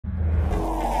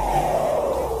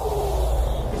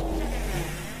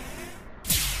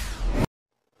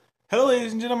Hello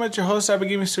ladies and gentlemen, it's your host Cyber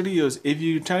Gaming Studios. If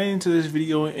you're tuning into this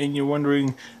video and you're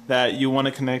wondering that you want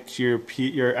to connect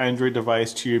your Android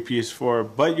device to your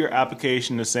PS4, but your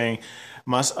application is saying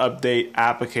must update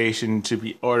application to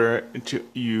be ordered to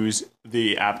use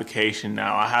the application.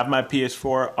 Now I have my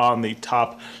PS4 on the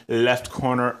top left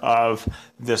corner of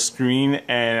the screen,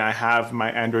 and I have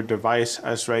my Android device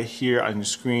as right here on the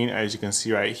screen, as you can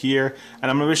see right here,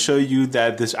 and I'm going to show you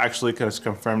that this actually is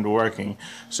confirmed working.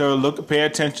 So pay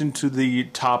attention to the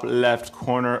top left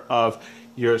corner of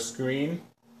your screen.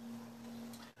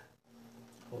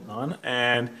 Hold on,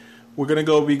 and we're going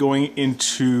to be going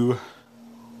into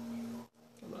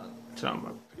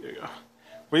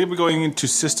we're going to be going into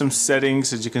system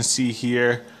settings, as you can see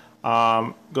here.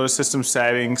 Go to system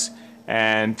settings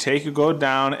and go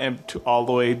down and all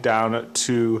the way down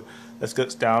to, let's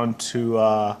get down to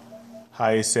how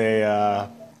you say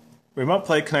remote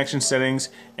play connection settings,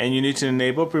 and you need to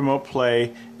enable remote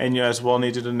play, and you as well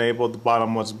need to enable the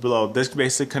bottom ones below. This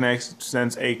basically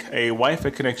sends a Wi-Fi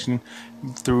connection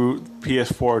through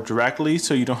PS4 directly,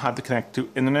 so you don't have to connect to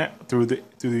internet through the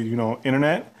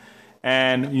internet.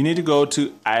 And you need to go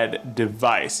to add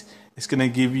device. It's going to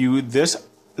give you this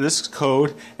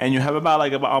code, and you have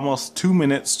about almost 2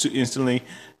 minutes to instantly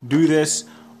do this.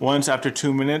 Once after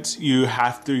 2 minutes,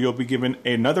 you'll be given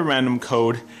another random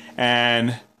code,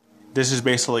 and this is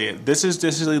basically it. This is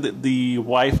the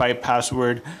Wi-Fi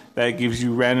password that gives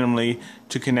you randomly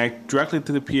to connect directly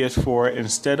to the PS4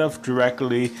 instead of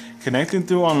directly connecting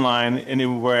through online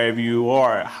wherever you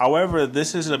are. However,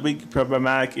 this is a big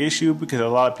problematic issue because a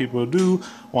lot of people do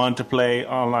want to play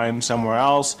online somewhere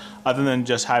else other than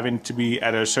just having to be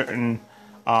at a certain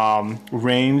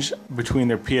range between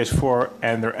their PS4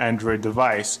 and their Android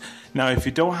device. Now, if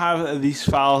you don't have these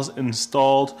files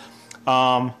installed,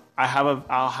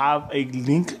 I'll have a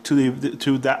link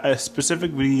to that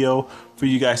specific video for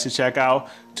you guys to check out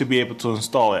to be able to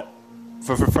install it.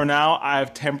 For now, I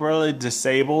have temporarily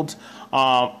disabled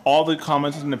all the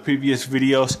comments in the previous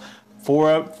videos for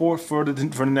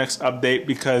the next update,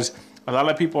 because a lot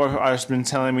of people have been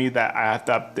telling me that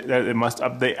that it must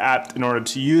update app in order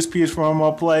to use PS4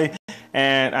 Remote Play,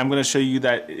 and I'm going to show you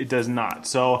that it does not.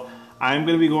 So I'm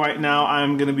going to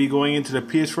be going into the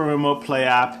PS4 Remote Play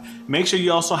app. Make sure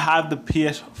you also have the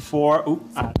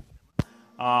PS4.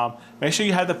 Make sure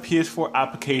you have the PS4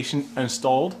 application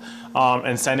installed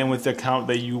and sign in with the account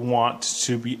that you want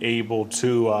to be able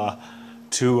to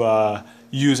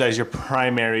use as your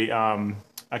primary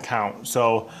account.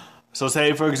 So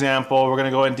say for example, we're gonna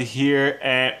go into here,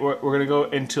 and we're gonna go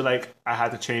into I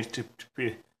have to change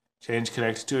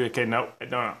connect to. Okay, no.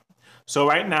 So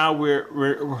right now we're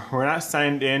not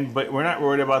signed in, but we're not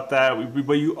worried about that.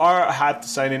 But you have to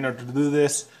sign in in order to do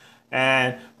this.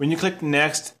 And when you click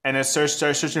next and it starts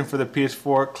searching for the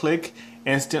PS4, click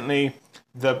instantly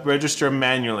the register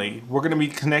manually. We're going to be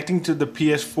connecting to the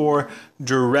PS4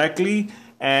 directly,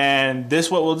 and this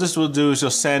will do is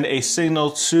you'll send a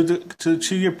signal to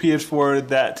your PS4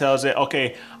 that tells it,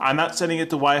 okay, I'm not sending it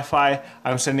to Wi-Fi,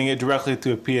 I'm sending it directly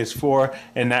to a PS4,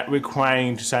 and not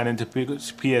requiring to sign into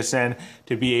PSN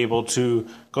to be able to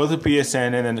go to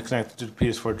PSN and then connect to the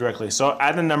PS4 directly. So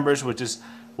add the numbers, which is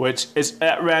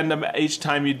at random each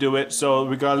time you do it. So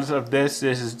regardless of this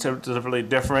is definitely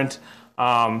different.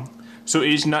 So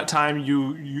each time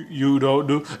you don't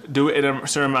do it in a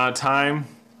certain amount of time,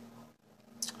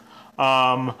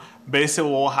 basically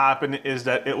what will happen is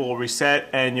that it will reset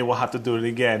and you will have to do it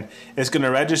again. It's going to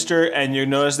register, and you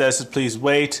notice that it says please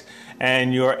wait,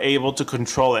 and you're able to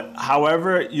control it.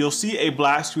 However, you'll see a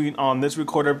black screen on this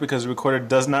recorder because the recorder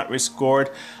does not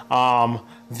record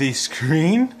the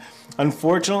screen,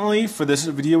 unfortunately, for this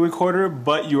video recorder,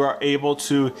 but you are able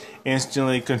to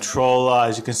instantly control.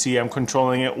 As you can see, I'm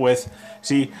controlling it with,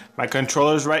 my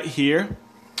controller's right here.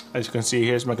 As you can see,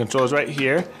 here's my controllers right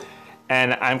here,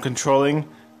 and I'm controlling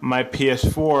my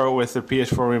PS4 with the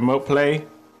PS4 Remote Play.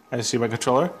 As you see my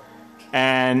controller,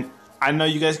 and I know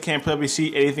you guys can't probably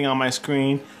see anything on my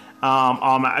screen,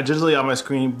 digitally on my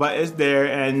screen, but it's there,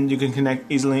 and you can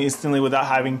connect instantly without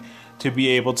having to be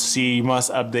able to see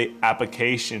must update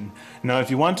application. Now, if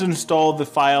you want to install the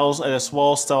files as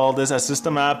well, install this as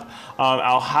system app,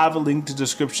 I'll have a link to the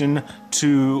description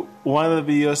to one of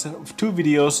the videos, 2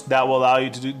 videos that will allow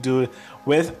you to do it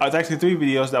with, it's actually 3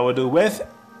 videos that will do with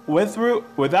root,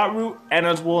 without root, and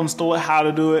as well install it how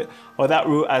to do it without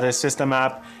root as a system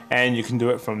app, and you can do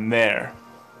it from there.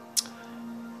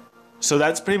 So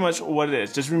that's pretty much what it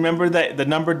is. Just remember that the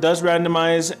number does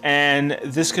randomize, and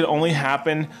this could only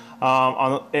happen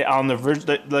on the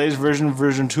latest version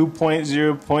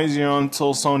 2.0.0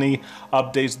 until Sony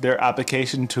updates their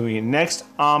application to a next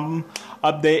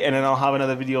update, and then I'll have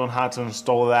another video on how to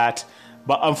install that.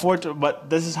 But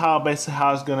this is how basically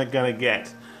how it's gonna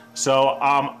get.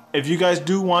 So if you guys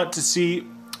do want to see,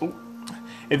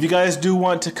 if you guys do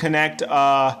want to connect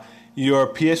your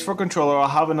PS4 controller, I'll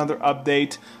have another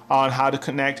update on how to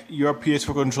connect your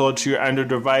PS4 controller to your Android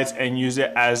device and use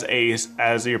it as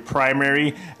your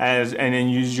primary, and then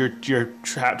use your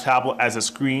tablet as a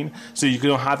screen, so you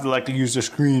don't have to use the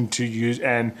screen to use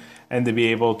and to be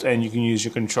able to, and you can use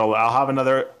your controller. I'll have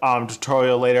another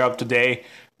tutorial later up today,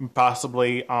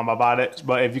 possibly about it.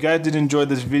 But if you guys did enjoy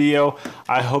this video,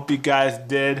 I hope you guys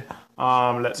did.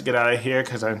 Let's get out of here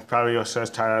because I'm probably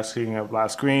just tired of seeing a black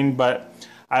screen. But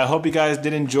I hope you guys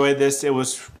did enjoy this. It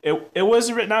was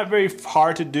not very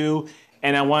hard to do,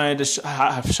 and I wanted to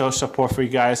show support for you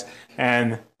guys,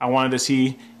 and I wanted to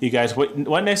see you guys what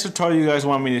next tutorial you guys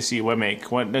want me to see, what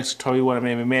next tutorial you want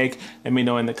me to make. Let me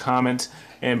know in the comments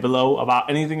and below about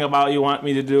anything about you want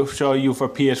me to do, show you for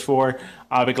PS4.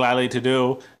 I'll be gladly to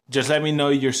do. Just let me know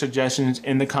your suggestions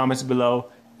in the comments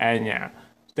below, and yeah.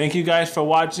 Thank you guys for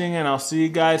watching, and I'll see you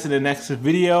guys in the next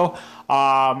video.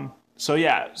 So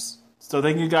yeah. So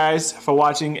thank you guys for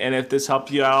watching, and if this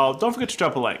helped you out, don't forget to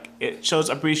drop a like. It shows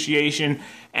appreciation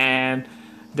and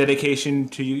dedication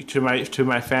to you, to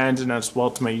my fans, and as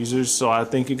well to my users. So I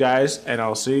thank you guys, and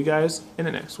I'll see you guys in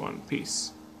the next one.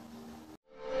 Peace.